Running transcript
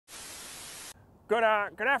Good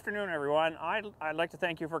afternoon, everyone. I'd like to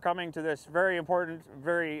thank you for coming to this very important,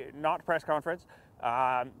 very not press conference.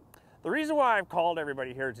 The reason why I've called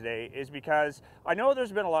everybody here today is because I know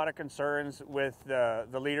there's been a lot of concerns with the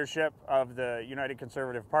leadership of the United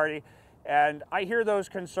Conservative Party, and I hear those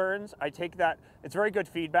concerns. I take that, it's very good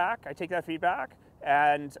feedback. I take that feedback,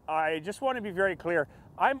 and I just want to be very clear.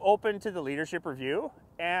 I'm open to the leadership review,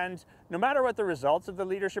 and no matter what the results of the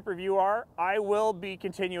leadership review are, I will be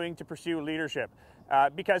continuing to pursue leadership.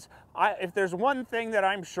 Because if there's one thing that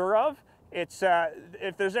I'm sure of, it's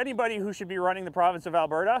if there's anybody who should be running the province of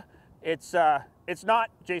Alberta, it's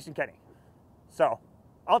not Jason Kenney. So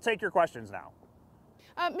I'll take your questions now.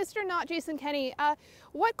 Mr. Not Jason Kenney,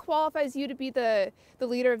 what qualifies you to be the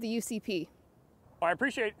leader of the UCP? Well, I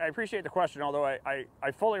appreciate the question, although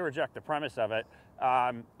I fully reject the premise of it.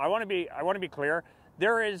 I want to be clear.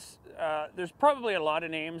 There's probably a lot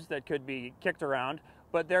of names that could be kicked around,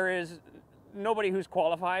 but there is nobody who's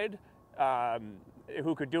qualified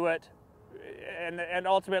who could do it. And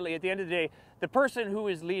ultimately, at the end of the day, the person who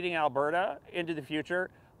is leading Alberta into the future,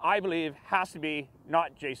 I believe, has to be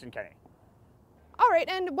not Jason Kenney. All right,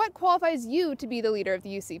 and what qualifies you to be the leader of the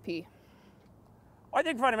UCP? I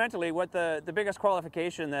think fundamentally what the biggest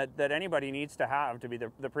qualification that anybody needs to have to be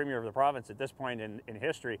the Premier of the province at this point in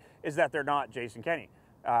history is that they're not Jason Kenney.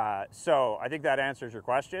 So I think that answers your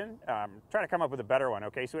question. Try to come up with a better one,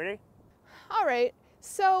 okay, sweetie? All right,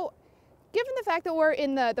 so given the fact that we're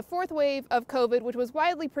in the fourth wave of COVID, which was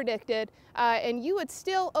widely predicted, and you had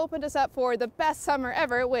still opened us up for the best summer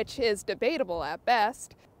ever, which is debatable at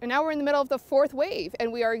best, and now we're in the middle of the fourth wave,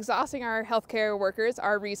 and we are exhausting our healthcare workers,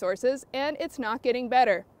 our resources, and it's not getting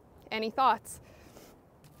better. Any thoughts?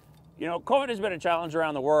 You know, COVID has been a challenge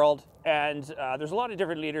around the world, and there's a lot of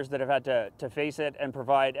different leaders that have had to face it and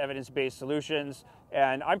provide evidence-based solutions.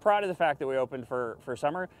 And I'm proud of the fact that we opened for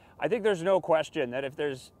summer. I think there's no question that if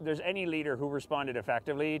there's any leader who responded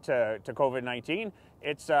effectively to COVID-19,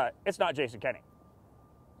 it's not Jason Kenney.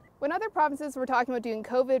 When other provinces were talking about doing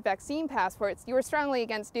COVID vaccine passports, you were strongly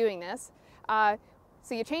against doing this. So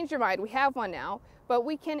you changed your mind. We have one now, but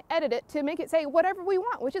we can edit it to make it say whatever we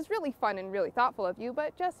want, which is really fun and really thoughtful of you.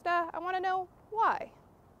 But just, I want to know why.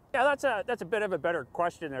 Yeah, that's a bit of a better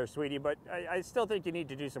question there, sweetie, but I still think you need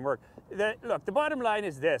to do some work. Look, the bottom line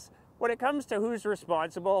is this. When it comes to who's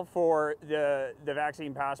responsible for the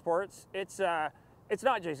vaccine passports, it's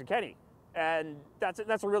not Jason Kenney. And that's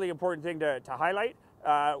a really important thing to highlight.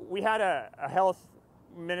 We had a health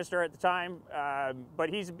minister at the time, but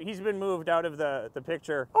he's been moved out of the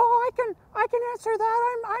picture. Oh, I can answer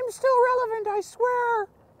that. I'm still relevant, I swear.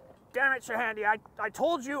 Damn it, Shahandy, I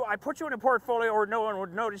told you, I put you in a portfolio where no one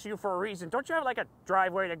would notice you for a reason. Don't you have like a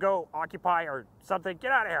driveway to go occupy or something?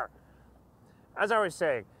 Get out of here. As I was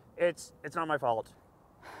saying, it's not my fault.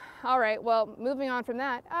 All right, well, moving on from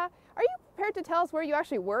that, are you prepared to tell us where you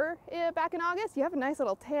actually were back in August? You have a nice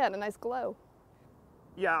little tan, a nice glow.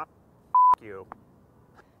 Yeah, you.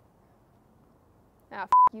 Ah,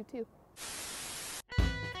 you too.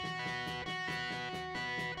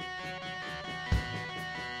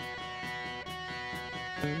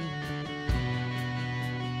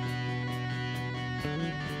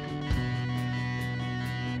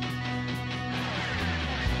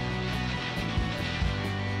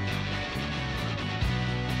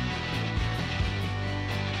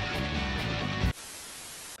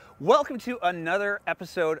 Welcome to another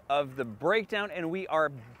episode of The Breakdown, and we are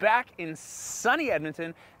back in sunny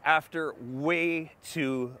Edmonton after way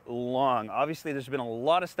too long. Obviously, there's been a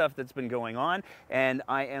lot of stuff that's been going on, and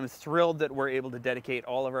I am thrilled that we're able to dedicate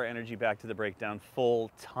all of our energy back to The Breakdown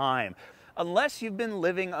full time. Unless you've been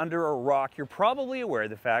living under a rock, you're probably aware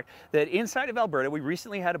of the fact that inside of Alberta, we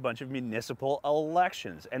recently had a bunch of municipal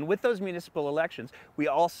elections. And with those municipal elections, we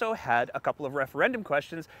also had a couple of referendum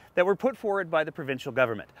questions that were put forward by the provincial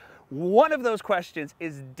government. One of those questions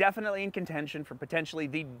is definitely in contention for potentially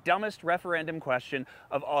the dumbest referendum question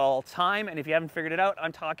of all time. And if you haven't figured it out,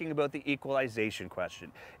 I'm talking about the equalization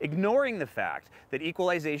question. Ignoring the fact that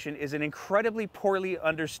equalization is an incredibly poorly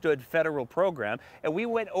understood federal program, and we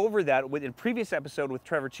went over that in a previous episode with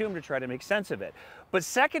Trevor Toom to try to make sense of it. But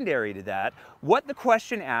secondary to that, what the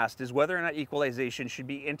question asked is whether or not equalization should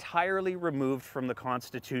be entirely removed from the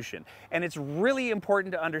Constitution. And it's really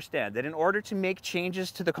important to understand that in order to make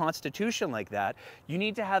changes to the Constitution like that, you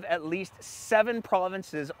need to have at least 7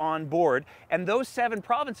 provinces on board, and those 7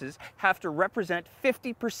 provinces have to represent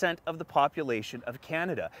 50% of the population of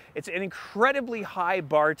Canada. It's an incredibly high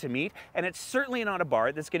bar to meet, and it's certainly not a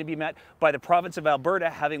bar that's going to be met by the province of Alberta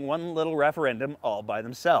having one little referendum all by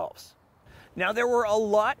themselves. Now, there were a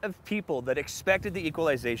lot of people that expected the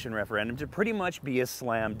equalization referendum to pretty much be a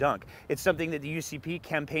slam dunk. It's something that the UCP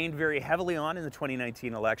campaigned very heavily on in the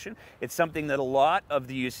 2019 election. It's something that a lot of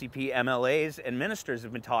the UCP MLAs and ministers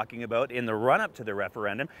have been talking about in the run-up to the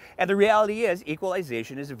referendum. And the reality is,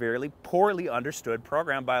 equalization is a very poorly understood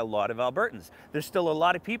program by a lot of Albertans. There's still a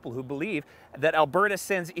lot of people who believe that Alberta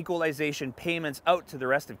sends equalization payments out to the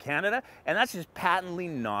rest of Canada, and that's just patently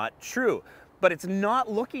not true. But it's not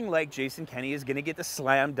looking like Jason Kenney is going to get the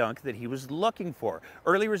slam dunk that he was looking for.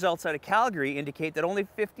 Early results out of Calgary indicate that only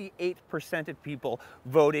 58% of people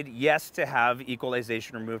voted yes to have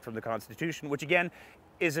equalization removed from the Constitution, which again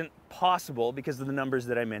isn't possible because of the numbers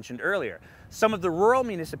that I mentioned earlier. Some of the rural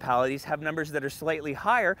municipalities have numbers that are slightly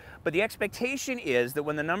higher, but the expectation is that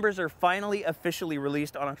when the numbers are finally officially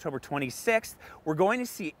released on October 26th, we're going to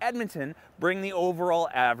see Edmonton bring the overall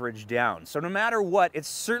average down. So no matter what, it's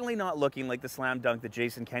certainly not looking like the slam dunk that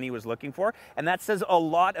Jason Kenney was looking for, and that says a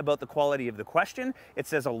lot about the quality of the question. It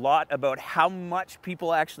says a lot about how much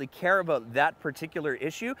people actually care about that particular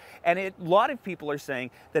issue, and a lot of people are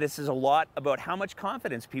saying that it says a lot about how much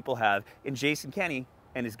confidence people have in Jason Kenney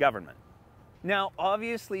and his government. Now,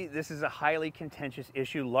 obviously, this is a highly contentious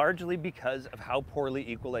issue, largely because of how poorly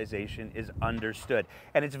equalization is understood.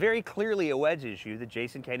 And it's very clearly a wedge issue that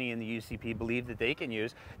Jason Kenney and the UCP believe that they can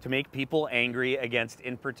use to make people angry against,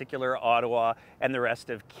 in particular, Ottawa and the rest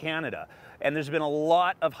of Canada. And there's been a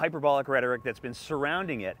lot of hyperbolic rhetoric that's been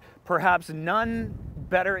surrounding it. Perhaps none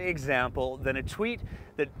better example than a tweet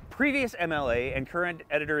that previous MLA and current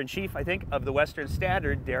editor-in-chief, I think, of the Western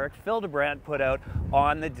Standard, Derek Fildebrandt, put out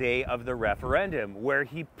on the day of the referendum, where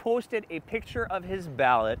he posted a picture of his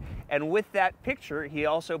ballot, and with that picture, he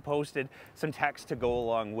also posted some text to go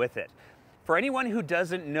along with it. For anyone who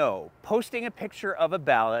doesn't know, posting a picture of a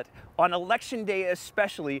ballot on election day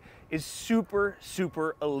especially is super,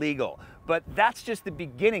 super illegal. But that's just the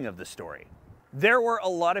beginning of the story. There were a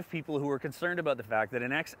lot of people who were concerned about the fact that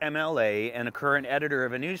an ex-MLA and a current editor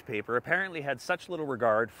of a newspaper apparently had such little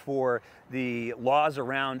regard for the laws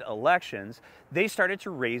around elections, they started to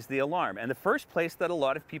raise the alarm. And the first place that a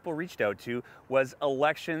lot of people reached out to was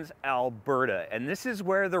Elections Alberta. And this is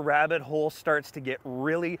where the rabbit hole starts to get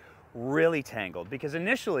really tangled, because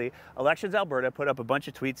initially Elections Alberta put up a bunch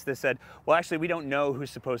of tweets that said, well, actually, we don't know who's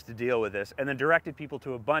supposed to deal with this, and then directed people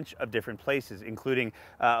to a bunch of different places, including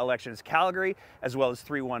Elections Calgary, as well as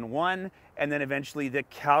 311, and then eventually the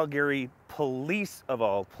Calgary Police, of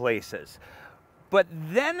all places. But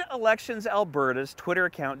then Elections Alberta's Twitter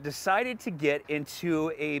account decided to get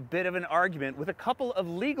into a bit of an argument with a couple of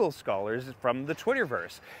legal scholars from the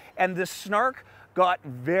Twitterverse, and the snark got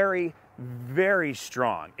very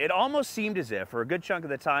strong. It almost seemed as if, for a good chunk of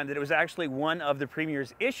the time, that it was actually one of the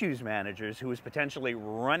Premier's issues managers who was potentially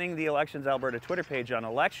running the Elections Alberta Twitter page on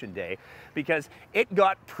election day, because it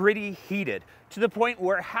got pretty heated to the point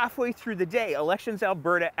where halfway through the day, Elections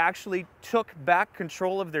Alberta actually took back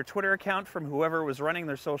control of their Twitter account from whoever was running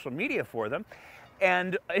their social media for them,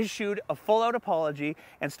 and issued a full-out apology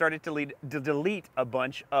and started to delete a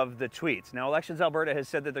bunch of the tweets. Now, Elections Alberta has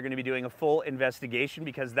said that they're going to be doing a full investigation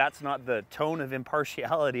because that's not the tone of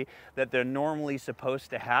impartiality that they're normally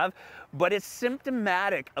supposed to have, but it's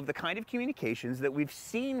symptomatic of the kind of communications that we've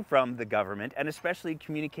seen from the government, and especially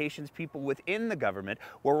communications people within the government,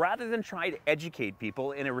 where rather than try to educate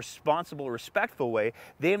people in a responsible, respectful way,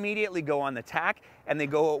 they immediately go on the tack and they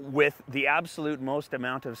go with the absolute most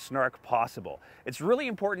amount of snark possible. It's really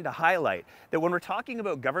important to highlight that when we're talking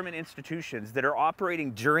about government institutions that are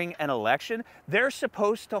operating during an election, they're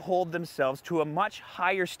supposed to hold themselves to a much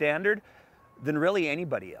higher standard than really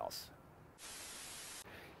anybody else.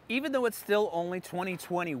 Even though it's still only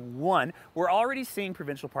 2021, we're already seeing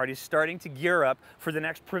provincial parties starting to gear up for the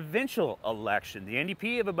next provincial election. The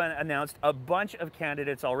NDP have announced a bunch of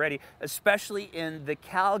candidates already, especially in the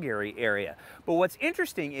Calgary area. But what's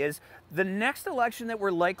interesting is the next election that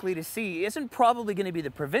we're likely to see isn't probably going to be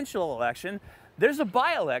the provincial election. There's a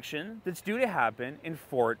by-election that's due to happen in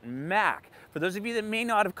Fort Mac. For those of you that may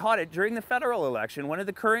not have caught it, during the federal election, one of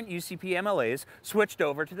the current UCP MLAs switched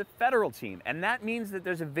over to the federal team, and that means that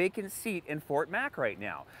there's a vacant seat in Fort Mac right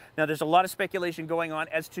now. Now, there's a lot of speculation going on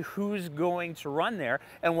as to who's going to run there,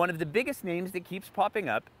 and one of the biggest names that keeps popping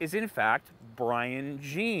up is, in fact, Brian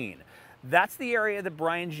Jean. That's the area that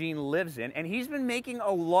Brian Jean lives in, and he's been making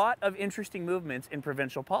a lot of interesting movements in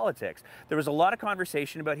provincial politics. There was a lot of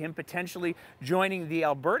conversation about him potentially joining the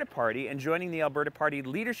Alberta Party and joining the Alberta Party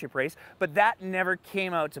leadership race, but that never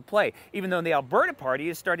came out to play, even though the Alberta Party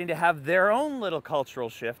is starting to have their own little cultural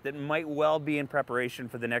shift that might well be in preparation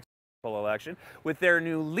for the next election, with their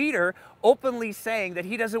new leader openly saying that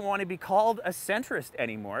he doesn't want to be called a centrist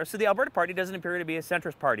anymore. So the Alberta Party doesn't appear to be a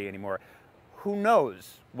centrist party anymore. Who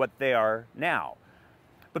knows what they are now?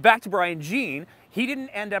 But back to Brian Jean, he didn't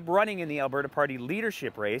end up running in the Alberta Party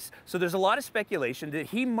leadership race, so there's a lot of speculation that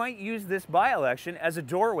he might use this by-election as a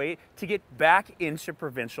doorway to get back into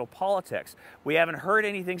provincial politics. We haven't heard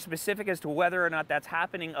anything specific as to whether or not that's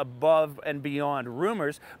happening above and beyond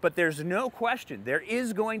rumors, but there's no question there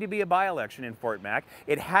is going to be a by-election in Fort Mac.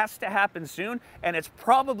 It has to happen soon, and it's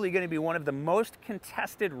probably going to be one of the most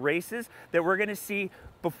contested races that we're going to see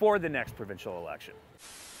before the next provincial election.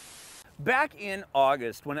 Back in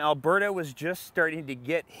August, when Alberta was just starting to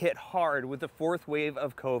get hit hard with the fourth wave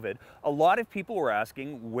of COVID, a lot of people were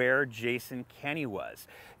asking where Jason Kenney was.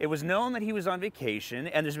 It was known that he was on vacation,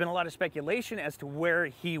 and there's been a lot of speculation as to where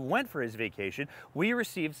he went for his vacation. We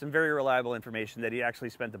received some very reliable information that he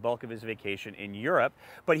actually spent the bulk of his vacation in Europe,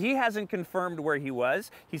 but he hasn't confirmed where he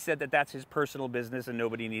was. He said that that's his personal business and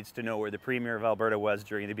nobody needs to know where the Premier of Alberta was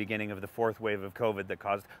during the beginning of the fourth wave of COVID that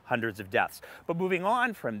caused hundreds of deaths. But moving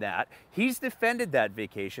on from that, he's defended that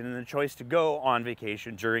vacation and the choice to go on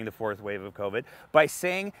vacation during the fourth wave of COVID by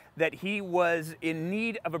saying that he was in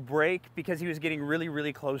need of a break because he was getting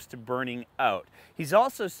really close to burning out. He's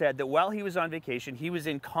also said that while he was on vacation, he was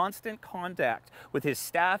in constant contact with his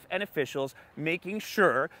staff and officials, making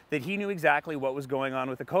sure that he knew exactly what was going on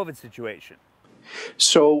with the COVID situation.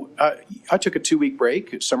 So I took a 2-week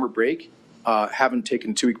break, summer break. Haven't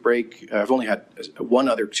taken a 2-week break. I've only had one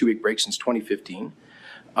other 2-week break since 2015.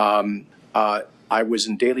 I was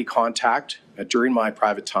in daily contact during my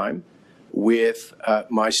private time with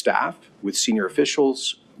my staff, with senior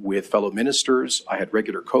officials, with fellow ministers. I had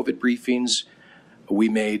regular COVID briefings. We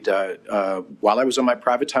made, while I was on my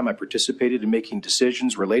private time, I participated in making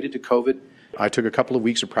decisions related to COVID. I took a couple of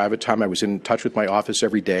weeks of private time. I was in touch with my office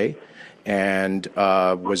every day and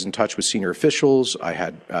was in touch with senior officials. I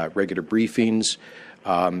had regular briefings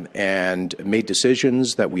and made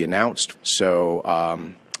decisions that we announced.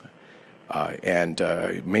 So, and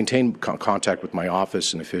maintained contact with my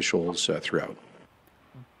office and officials throughout.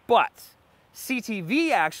 But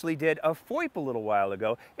CTV actually did a FOIP a little while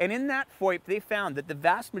ago, and in that FOIP they found that the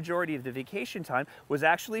vast majority of the vacation time was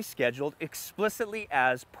actually scheduled explicitly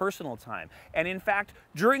as personal time. And in fact,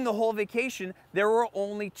 during the whole vacation, there were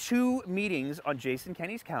only 2 meetings on Jason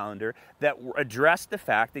Kenney's calendar that addressed the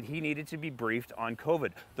fact that he needed to be briefed on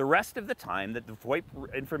COVID. The rest of the time that the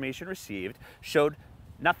FOIP information received showed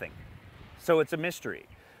nothing. So it's a mystery.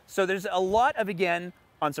 So there's a lot of, again,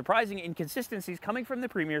 unsurprising inconsistencies coming from the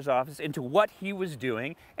Premier's office into what he was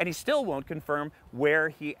doing, and he still won't confirm where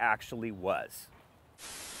he actually was.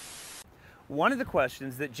 One of the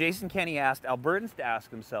questions that Jason Kenney asked Albertans to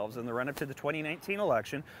ask themselves in the run-up to the 2019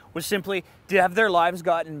 election was simply, have their lives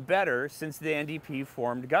gotten better since the NDP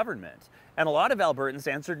formed government? And a lot of Albertans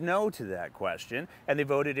answered no to that question, and they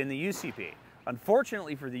voted in the UCP.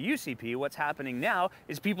 Unfortunately for the UCP, what's happening now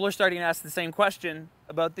is people are starting to ask the same question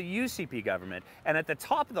about the UCP government. And at the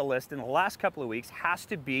top of the list in the last couple of weeks has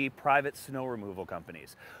to be private snow removal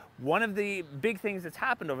companies. One of the big things that's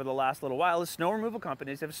happened over the last little while is snow removal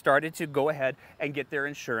companies have started to go ahead and get their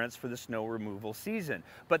insurance for the snow removal season.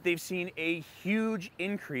 But they've seen a huge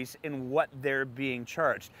increase in what they're being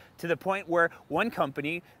charged, to the point where one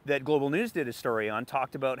company that Global News did a story on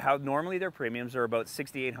talked about how normally their premiums are about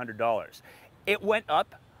 $6,800. It went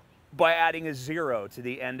up by adding a 0 to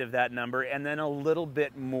the end of that number and then a little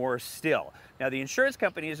bit more still. Now, the insurance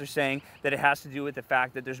companies are saying that it has to do with the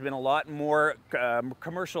fact that there's been a lot more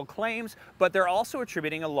commercial claims, but they're also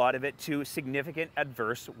attributing a lot of it to significant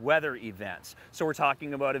adverse weather events. So we're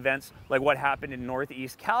talking about events like what happened in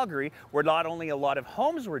Northeast Calgary, where not only a lot of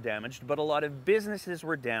homes were damaged, but a lot of businesses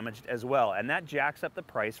were damaged as well. And that jacks up the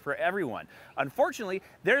price for everyone. Unfortunately,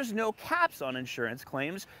 there's no caps on insurance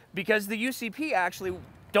claims because the UCP actually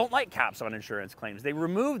don't like caps on insurance claims. They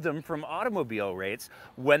removed them from automobile rates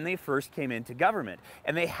when they first came into government.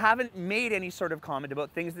 And they haven't made any sort of comment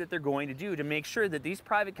about things that they're going to do to make sure that these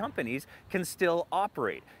private companies can still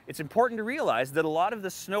operate. It's important to realize that a lot of the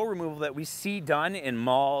snow removal that we see done in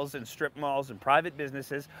malls and strip malls and private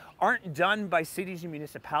businesses aren't done by cities and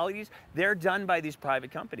municipalities. They're done by these private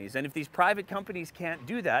companies. And if these private companies can't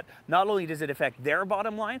do that, not only does it affect their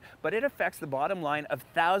bottom line, but it affects the bottom line of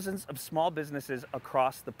thousands of small businesses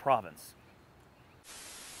across the province.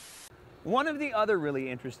 One of the other really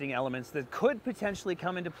interesting elements that could potentially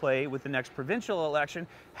come into play with the next provincial election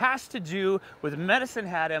has to do with Medicine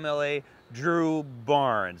Hat MLA Drew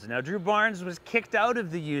Barnes. Now, Drew Barnes was kicked out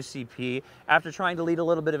of the UCP after trying to lead a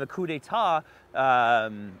little bit of a coup d'etat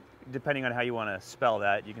depending on how you want to spell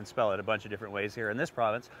that. You can spell it a bunch of different ways here in this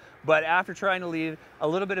province. But after trying to lead a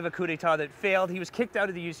little bit of a coup d'etat that failed, he was kicked out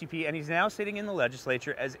of the UCP, and he's now sitting in the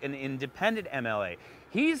legislature as an independent MLA.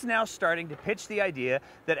 He's now starting to pitch the idea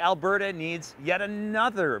that Alberta needs yet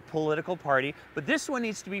another political party, but this one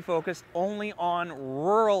needs to be focused only on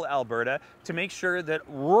rural Alberta to make sure that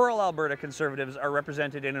rural Alberta Conservatives are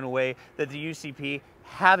represented in a way that the UCP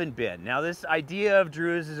haven't been. Now, this idea of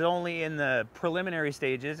Drew's is only in the preliminary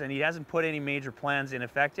stages, and he hasn't put any major plans in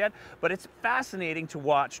effect yet, but it's fascinating to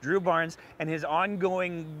watch Drew Barnes and his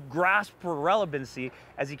ongoing grasp for relevancy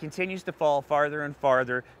as he continues to fall farther and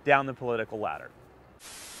farther down the political ladder.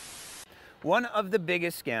 One of the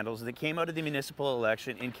biggest scandals that came out of the municipal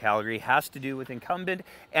election in Calgary has to do with incumbent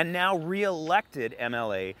and now re-elected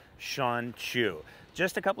MLA Sean Chew.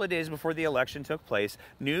 Just a couple of days before the election took place,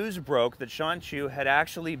 news broke that Sean Chew had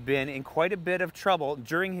actually been in quite a bit of trouble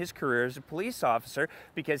during his career as a police officer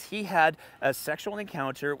because he had a sexual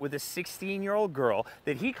encounter with a 16-year-old girl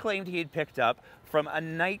that he claimed he had picked up from a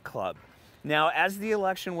nightclub. Now, as the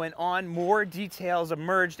election went on, more details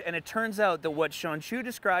emerged, and it turns out that what Sean Chew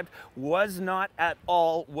described was not at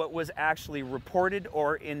all what was actually reported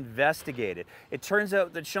or investigated. It turns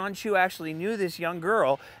out that Sean Chew actually knew this young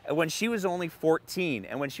girl when she was only 14,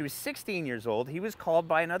 and when she was 16 years old, he was called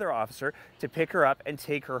by another officer to pick her up and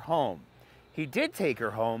take her home. He did take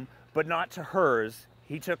her home, but not to hers.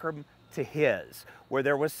 He took her to his, where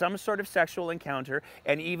there was some sort of sexual encounter,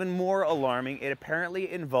 and even more alarming, it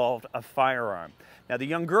apparently involved a firearm. Now, the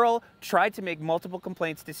young girl tried to make multiple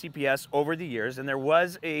complaints to CPS over the years, and there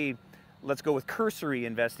was a, let's go with cursory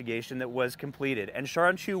investigation that was completed, and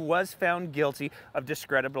Sean Chew was found guilty of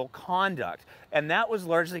discreditable conduct, and that was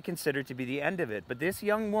largely considered to be the end of it. But this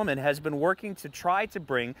young woman has been working to try to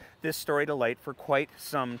bring this story to light for quite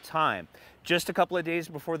some time. Just a couple of days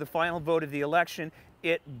before the final vote of the election,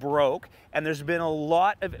 it broke, and there's been a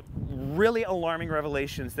lot of really alarming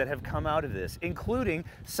revelations that have come out of this, including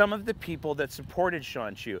some of the people that supported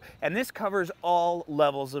Sean Chew. And this covers all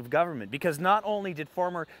levels of government, because not only did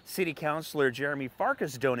former city councillor Jeremy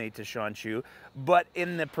Farkas donate to Sean Chew, but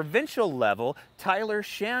in the provincial level, Tyler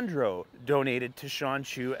Shandro donated to Sean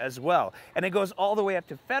Chew as well. And it goes all the way up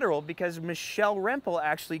to federal, because Michelle Rempel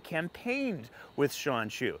actually campaigned with Sean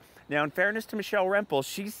Chew. Now, in fairness to Michelle Rempel,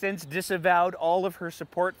 she's since disavowed all of her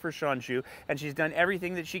support for Sean Chew, and she's done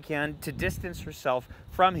everything that she can to distance herself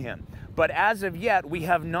from him. But as of yet, we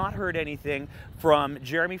have not heard anything from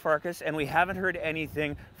Jeremy Farkas, and we haven't heard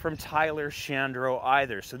anything from Tyler Shandro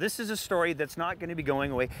either. So this is a story that's not going to be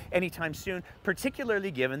going away anytime soon,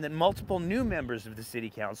 particularly given that multiple new members of the City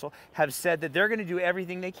Council have said that they're going to do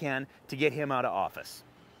everything they can to get him out of office.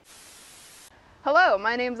 Hello,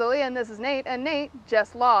 my name's Aaliyah and this is Nate, and Nate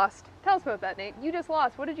just lost. Tell us about that, Nate. You just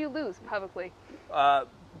lost. What did you lose publicly?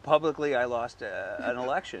 Publicly, I lost an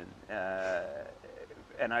election,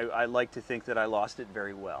 and I like to think that I lost it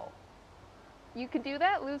very well. You could do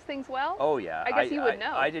that? Lose things well? Oh yeah. I guess you would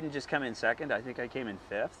know. I didn't just come in second. I think I came in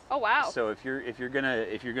 5th. Oh wow. So if you're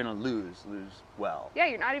gonna lose well. Yeah,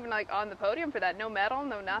 you're not even like on the podium for that. No medal,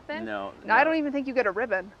 no nothing. No. I don't even think you get a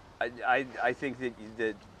ribbon. I think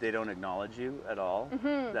that they don't acknowledge you at all.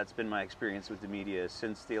 Mm-hmm. That's been my experience with the media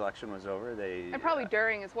since the election was over. And probably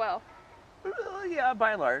during as well. Yeah,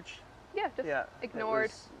 by and large. Yeah, just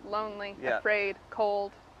ignored, lonely, afraid,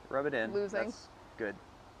 cold. Rub it in. Losing. That's good.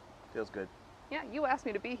 Feels good. Yeah, you asked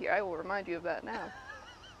me to be here. I will remind you of that now.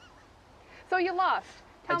 So you lost.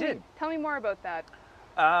 Tell me more about that.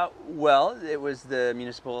 Well, it was the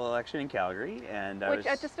municipal election in Calgary, and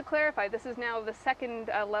just to clarify, this is now the second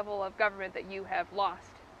level of government that you have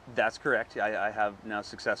lost. That's correct. I have now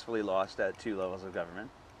successfully lost at 2 levels of government.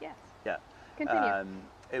 Yes. Yeah. Continue.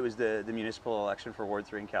 It was the municipal election for Ward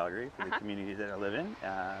 3 in Calgary, for the community that I live in.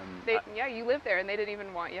 Yeah, you live there, and they didn't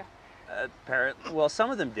even want you. Well,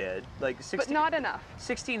 some of them did. But not enough.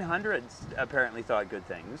 1,600 apparently thought good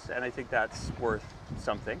things, and I think that's worth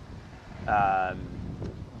something.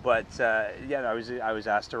 But yeah, I was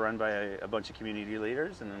asked to run by a bunch of community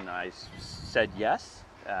leaders, and I said yes.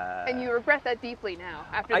 And you regret that deeply now,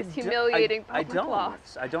 after this humiliating public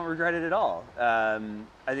loss. I don't regret it at all. I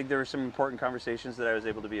think there were some important conversations that I was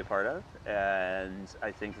able to be a part of, and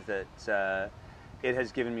I think that it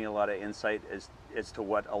has given me a lot of insight as to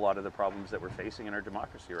what a lot of the problems that we're facing in our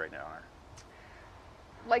democracy right now are.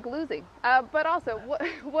 Like losing. But also,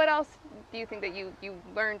 what else do you think that you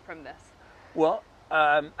learned from this? Well,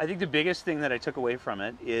 I think the biggest thing that I took away from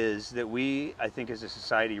it is that we, I think as a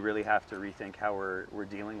society, really have to rethink how we're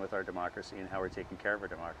dealing with our democracy and how we're taking care of our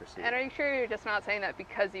democracy. And are you sure you're just not saying that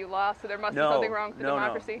because you lost, so there must be something wrong with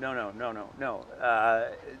democracy? No.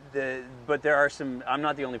 But there are some, I'm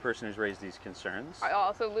not the only person who's raised these concerns. Are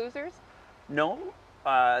also losers? No,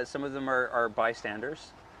 some of them are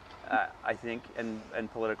bystanders, I think,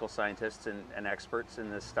 and political scientists and experts in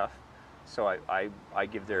this stuff. So I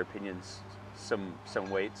give their opinions some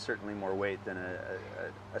weight, certainly more weight than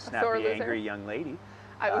a snappy, angry young lady.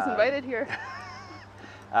 I was invited here.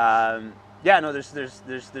 Yeah, no,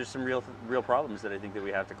 there's some real problems that I think that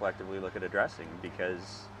we have to collectively look at addressing,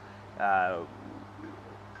 because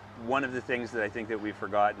one of the things that I think that we've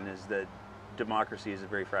forgotten is that democracy is a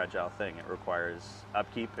very fragile thing. It requires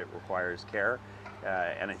upkeep, it requires care,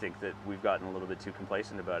 and I think that we've gotten a little bit too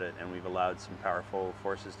complacent about it, and we've allowed some powerful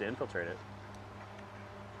forces to infiltrate it.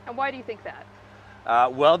 And why do you think that?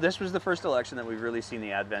 Well, this was the first election that we've really seen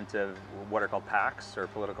the advent of what are called PACs, or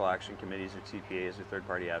political action committees, or TPAs, or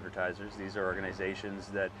third-party advertisers. These are organizations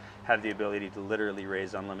that have the ability to literally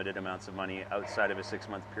raise unlimited amounts of money outside of a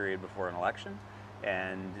 6-month period before an election,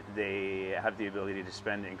 and they have the ability to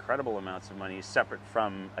spend incredible amounts of money separate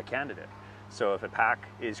from a candidate. So if a PAC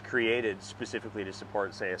is created specifically to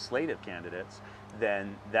support, say, a slate of candidates,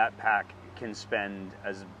 then that PAC can spend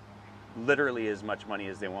literally as much money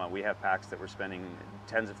as they want. We have PACs that were spending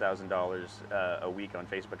tens of thousands of dollars a week on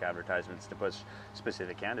Facebook advertisements to push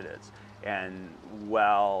specific candidates. And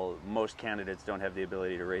while most candidates don't have the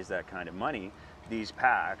ability to raise that kind of money, these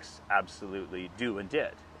PACs absolutely do and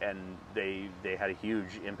did. And they had a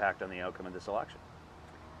huge impact on the outcome of this election.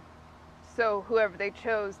 So whoever they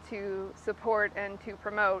chose to support and to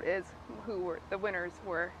promote is who the winners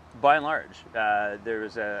were? By and large, there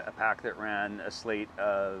was a PAC that ran a slate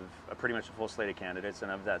of pretty much a full slate of candidates,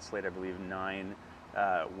 and of that slate, I believe 9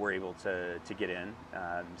 were able to get in.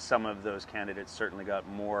 Some of those candidates certainly got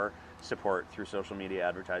more support through social media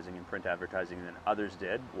advertising and print advertising than others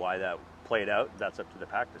did. Why that played out, that's up to the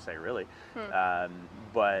PAC to say, really.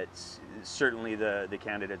 But certainly the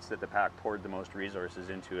candidates that the PAC poured the most resources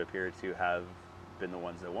into appear to have been the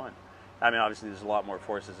ones that won. I mean, obviously there's a lot more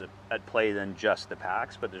forces at play than just the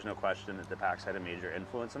PACs, but there's no question that the PACs had a major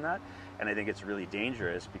influence in that. And I think it's really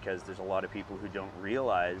dangerous because there's a lot of people who don't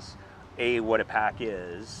realize, A, what a PAC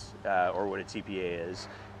is, or what a TPA is,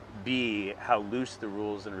 B, how loose the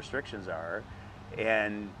rules and restrictions are.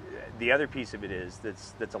 And the other piece of it is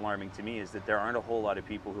that's alarming to me is that there aren't a whole lot of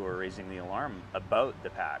people who are raising the alarm about the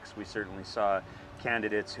PACs. We certainly saw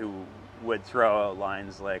candidates who would throw out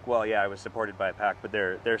lines like, well, yeah, I was supported by a PAC, but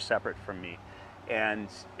they're separate from me. And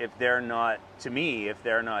if they're not, to me, if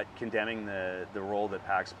they're not condemning the role that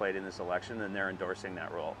PACs played in this election, then they're endorsing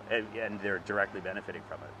that role, and they're directly benefiting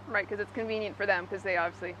from it. Right, because it's convenient for them because they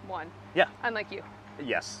obviously won. Yeah. Unlike you.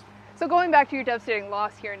 Yes. So going back to your devastating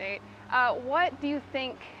loss here, Nate, what do you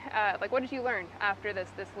think, like what did you learn after this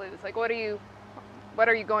lose? Like what are you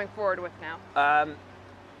going forward with now?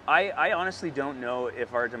 I honestly don't know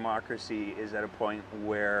if our democracy is at a point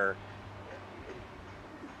where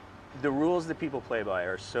the rules that people play by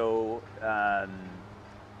are so,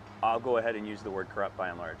 I'll go ahead and use the word corrupt by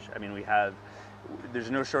and large. I mean, there's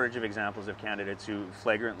no shortage of examples of candidates who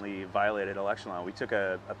flagrantly violated election law. We took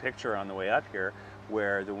a picture on the way up here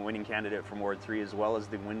where the winning candidate from Ward 3 as well as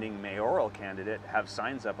the winning mayoral candidate have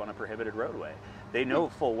signs up on a prohibited roadway. They know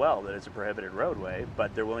full well that it's a prohibited roadway,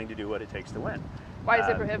 but they're willing to do what it takes to win. Why is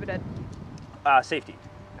it prohibited? Safety.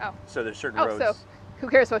 Oh. So there's certain roads. So who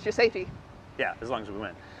cares about your safety? Yeah, as long as we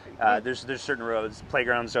win. There's certain roads,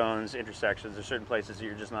 playground zones, intersections, there's certain places that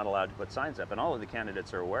you're just not allowed to put signs up. And all of the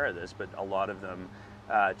candidates are aware of this, but a lot of them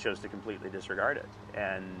chose to completely disregard it.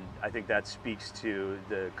 And I think that speaks to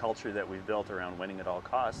the culture that we've built around winning at all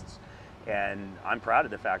costs. And I'm proud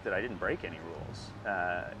of the fact that I didn't break any rules.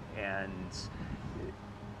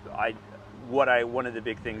 One of the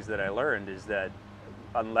big things that I learned is that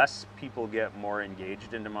unless people get more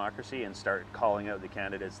engaged in democracy and start calling out the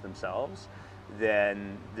candidates themselves,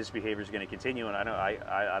 then this behavior is going to continue, and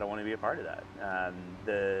I don't want to be a part of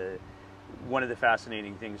that. One of the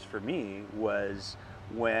fascinating things for me was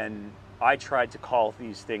when I tried to call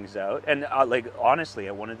these things out, and like honestly,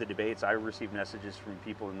 at one of the debates, I received messages from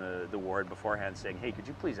people in the ward beforehand saying, "Hey, could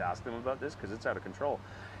you please ask them about this because it's out of control?"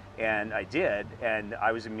 And I did, and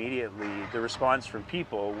I was immediately, the response from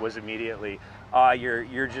people was immediately,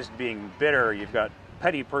 you're just being bitter, you've got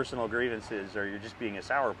petty personal grievances, or you're just being a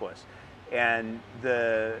sourpuss. And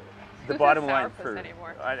the bottom line for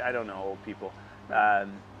I don't know, old people,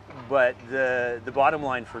 but the bottom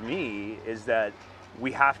line for me is that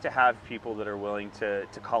we have to have people that are willing to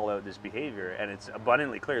call out this behavior, and it's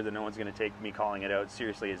abundantly clear that no one's going to take me calling it out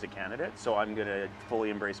seriously as a candidate, so I'm going to fully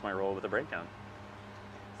embrace my role with the breakdown.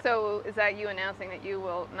 So is that you announcing that you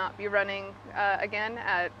will not be running again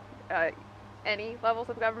at any levels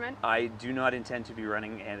of government? I do not intend to be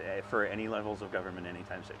running for any levels of government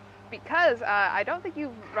anytime soon. Because I don't think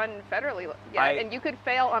you've run federally yet, and you could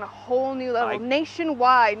fail on a whole new level, I-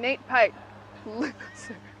 nationwide. Nate Pike.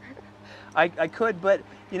 I could, but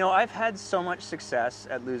you know, I've had so much success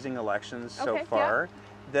at losing elections so Okay, far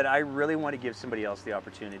that I really want to give somebody else the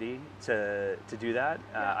opportunity to do that.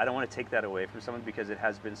 I don't want to take that away from someone because it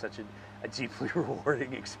has been such a deeply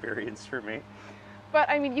rewarding experience for me. But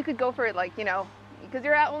I mean, you could go for it, like, you know, because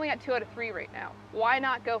you're only at 2 out of 3 right now. Why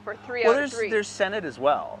not go for 3 Well, out of 3? there's Senate as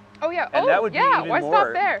well. Oh yeah. And oh that would be yeah. even Why more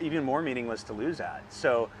stop there? even more meaningless to lose at.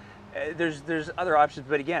 So there's other options,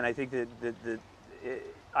 but again, I think that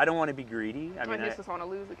I don't want to be greedy. I I mean, just want to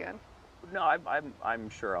lose again, no, I'm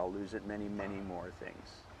sure I'll lose at many more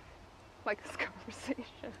things. like this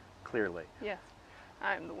conversation. Clearly. Yes,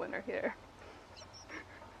 I'm the winner here.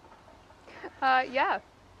 Yeah.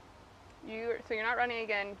 So you're not running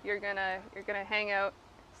again. You're gonna hang out,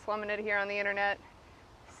 slumming it here on the internet,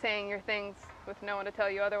 saying your things with no one to tell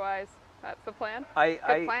you otherwise. That's the plan.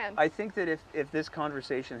 Good plan. I think that if this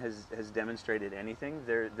conversation has demonstrated anything,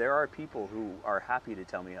 there are people who are happy to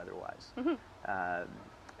tell me otherwise. Mm-hmm.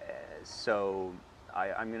 So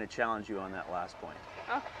I'm going to challenge you on that last point.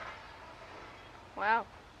 Oh. Wow.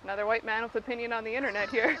 Another white man with opinion on the internet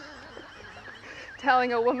here.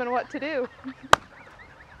 Telling a woman what to do.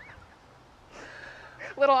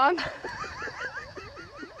 Little on.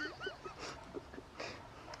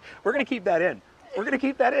 We're going to keep that in. We're going to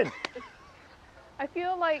keep that in. I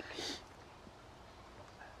feel like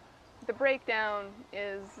the breakdown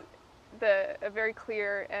is a very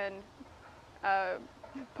clear and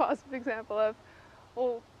positive example of,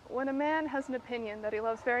 well, when a man has an opinion that he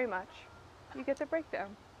loves very much, you get the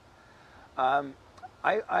breakdown. I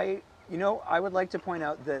would like to point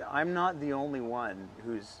out that I'm not the only one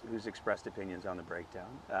who's expressed opinions on the breakdown.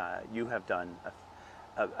 You have done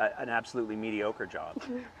an absolutely mediocre job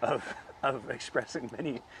of expressing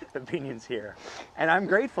many opinions here, and I'm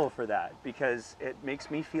grateful for that because it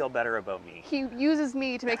makes me feel better about me. He uses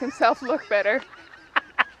me to make himself look better.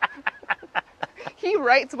 He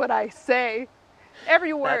writes what I say,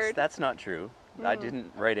 every word. That's not true. I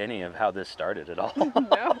didn't write any of how this started at all.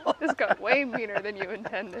 No, this got way meaner than you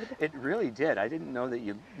intended. It really did. I didn't know that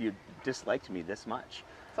you disliked me this much.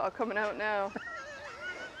 It's all coming out now.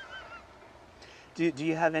 Do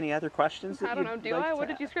you have any other questions? I don't know. Do I? What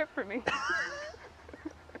did you script for me?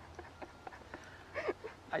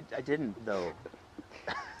 I didn't though.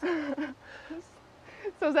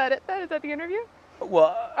 So is that it then? Is that the interview?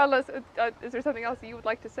 Well, Unless, is there something else you would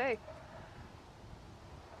like to say?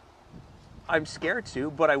 I'm scared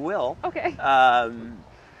to, but I will. Okay.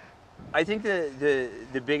 I think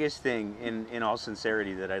the biggest thing, in all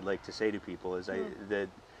sincerity, that I'd like to say to people is that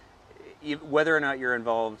whether or not you're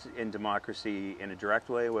involved in democracy in a direct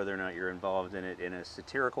way, whether or not you're involved in it in a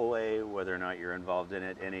satirical way, whether or not you're involved in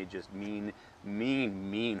it in a just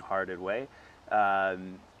mean-hearted way,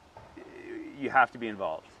 you have to be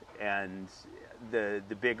involved. And the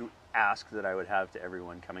big ask that I would have to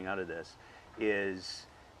everyone coming out of this is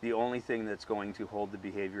the only thing that's going to hold the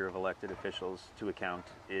behavior of elected officials to account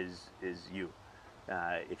is you.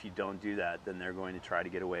 If you don't do that, then they're going to try to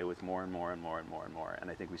get away with more and more and more and more and more. And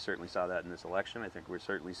I think we certainly saw that in this election. I think we're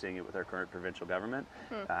certainly seeing it with our current provincial government.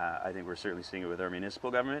 I think we're certainly seeing it with our municipal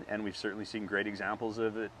government, and we've certainly seen great examples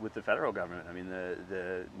of it with the federal government. I mean,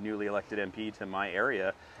 the newly elected MP to my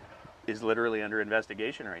area is literally under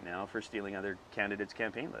investigation right now for stealing other candidates'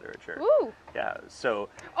 campaign literature. Ooh. Yeah, so...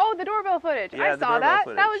 Oh, the doorbell footage. Yeah, I the saw doorbell that.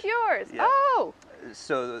 footage. That was yours. Yeah. Oh.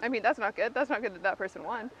 So... I mean, that's not good. That's not good that that person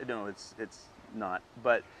won. No, it's not.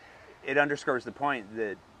 But it underscores the point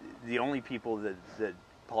that the only people that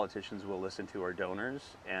politicians will listen to are donors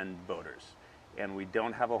and voters. And we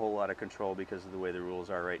don't have a whole lot of control because of the way the rules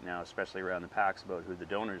are right now, especially around the PACs about who the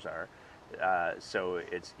donors are. So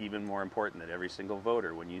it's even more important that every single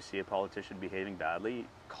voter, when you see a politician behaving badly,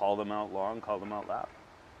 call them out long, call them out loud.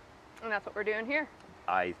 And that's what we're doing here.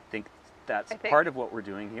 I think that's part of what we're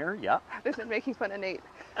doing here, yeah. Rather than making fun of Nate.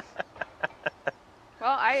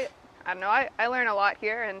 Well, I don't know. I learn a lot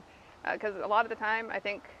here, and because a lot of the time I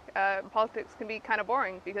think politics can be kind of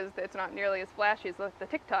boring because it's not nearly as flashy as the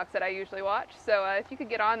TikToks that I usually watch. So if you could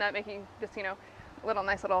get on that, making just, you know,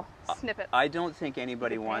 nice little snippet. I don't think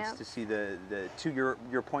anybody wants pants. to see to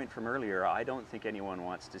your point from earlier, I don't think anyone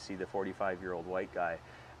wants to see the 45-year-old white guy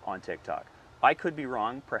on TikTok. I could be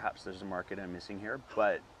wrong. Perhaps there's a market I'm missing here,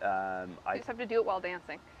 but You just have to do it while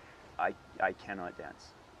dancing. I cannot dance.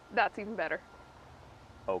 That's even better.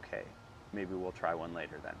 Okay, maybe we'll try one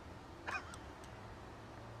later then.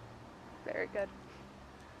 Very good.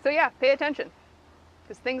 So yeah, pay attention,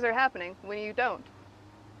 because things are happening when you don't.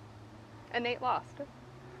 And Nate lost.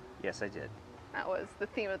 Yes, I did. That was the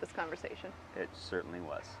theme of this conversation. It certainly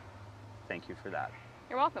was. Thank you for that.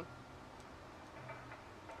 You're welcome.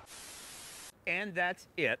 And that's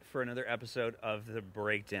it for another episode of The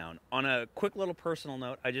Breakdown. On a quick little personal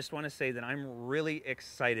note, I just want to say that I'm really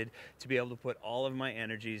excited to be able to put all of my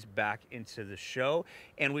energies back into the show.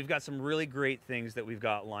 And we've got some really great things that we've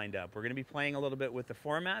got lined up. We're going to be playing a little bit with the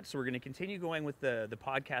format, so we're going to continue going with the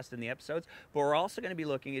podcast and the episodes, but we're also going to be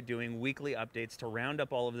looking at doing weekly updates to round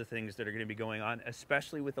up all of the things that are going to be going on,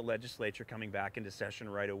 especially with the legislature coming back into session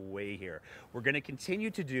right away here. We're going to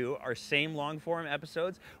continue to do our same long form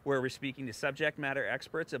episodes where we're speaking to subject matter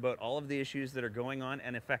experts about all of the issues that are going on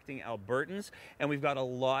and affecting Albertans, and we've got a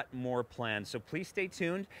lot more planned. So please stay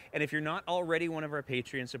tuned, and if you're not already one of our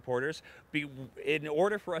Patreon supporters, in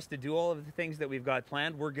order for us to do all of the things that we've got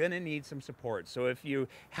planned, we're going to need some support. So if you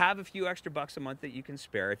have a few extra bucks a month that you can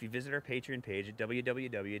spare, if you visit our Patreon page at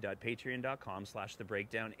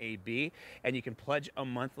www.patreon.com/thebreakdownab, and you can pledge a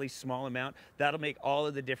monthly small amount, that'll make all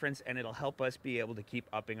of the difference, and it'll help us be able to keep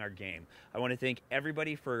upping our game. I want to thank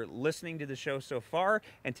everybody for listening to the show so far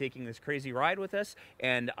and taking this crazy ride with us,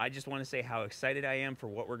 and I just want to say how excited I am for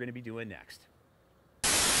what we're going to be doing next.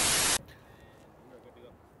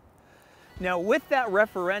 Now, with that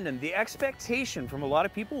referendum, the expectation from a lot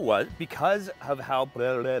of people was, because of how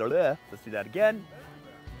let's do that again.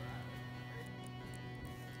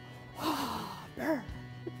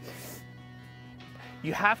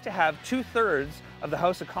 You have to have 2/3 of the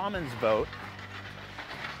House of Commons vote.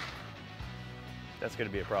 That's going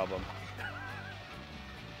to be a problem.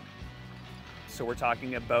 So we're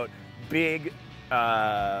talking about big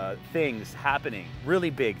things happening, really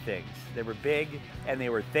big things. They were big and they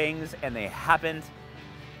were things and they happened.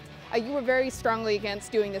 You were very strongly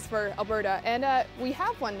against doing this for Alberta, and we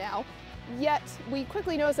have one now, yet we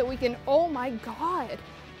quickly noticed that we can, oh my God.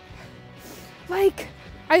 Like,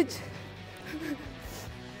 I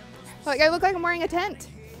look like I'm wearing a tent.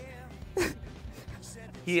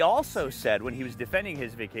 He also said when he was defending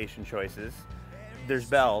his vacation choices, there's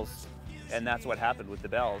bells, and that's what happened with the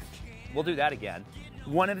bells. We'll do that again.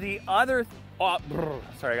 One of the other,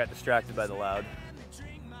 sorry, I got distracted by the loud.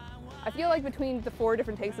 I feel like between the 4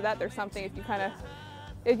 different takes of that, there's something if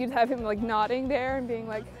you'd have him like nodding there and being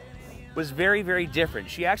like. Was very, very different.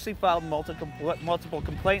 She actually filed multiple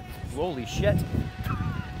complaints. Holy shit.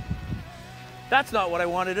 That's not what I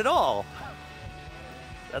wanted at all.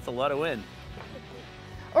 That's a lot of wind.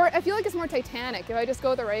 Or I feel like it's more Titanic if I just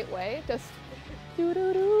go the right way. Just do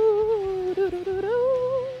do do do do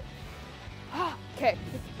do. Okay.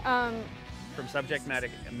 From subject matter.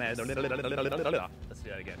 Let's do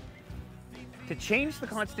that again. To change the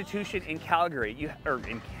Constitution in Calgary, or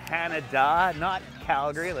in Canada, not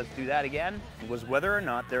Calgary, let's do that again, was whether or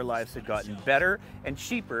not their lives had gotten better and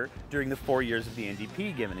cheaper during the 4 years of the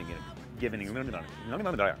NDP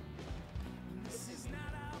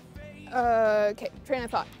Okay, train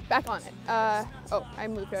of thought. Back on it. Oh, I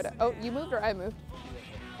moved out. Oh, you moved or I moved?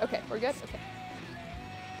 Okay, we're good? Okay.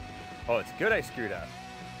 Oh, it's good I screwed up.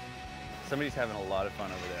 Somebody's having a lot of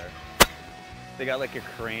fun over there. They got like a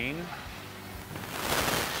crane